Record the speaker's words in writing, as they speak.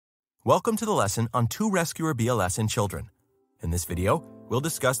Welcome to the lesson on two-rescuer BLS in children. In this video, we'll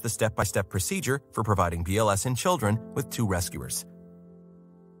discuss the step-by-step procedure for providing BLS in children with two rescuers.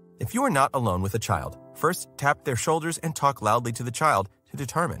 If you are not alone with a child, first tap their shoulders and talk loudly to the child to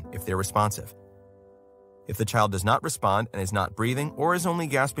determine if they're responsive. If the child does not respond and is not breathing or is only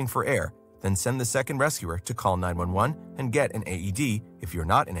gasping for air, then send the second rescuer to call 911 and get an AED if you're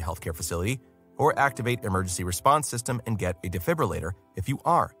not in a healthcare facility, or activate emergency response system and get a defibrillator if you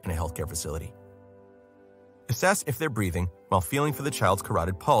are in a healthcare facility. Assess if they're breathing while feeling for the child's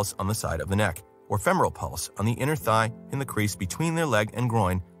carotid pulse on the side of the neck, or femoral pulse on the inner thigh in the crease between their leg and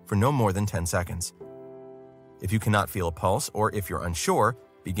groin for no more than 10 seconds. If you cannot feel a pulse or if you're unsure,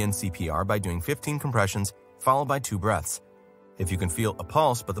 begin CPR by doing 15 compressions followed by 2 breaths. If you can feel a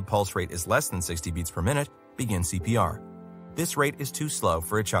pulse but the pulse rate is less than 60 beats per minute, begin CPR. This rate is too slow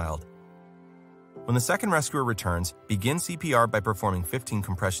for a child. When the second rescuer returns, begin CPR by performing 15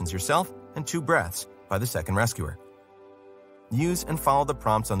 compressions yourself and 2 breaths by the second rescuer. Use and follow the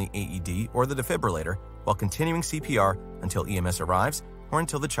prompts on the AED or the defibrillator while continuing CPR until EMS arrives or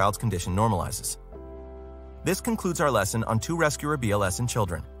until the child's condition normalizes. This concludes our lesson on two-rescuer BLS in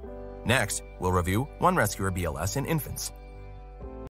children. Next, we'll review one-rescuer BLS in infants.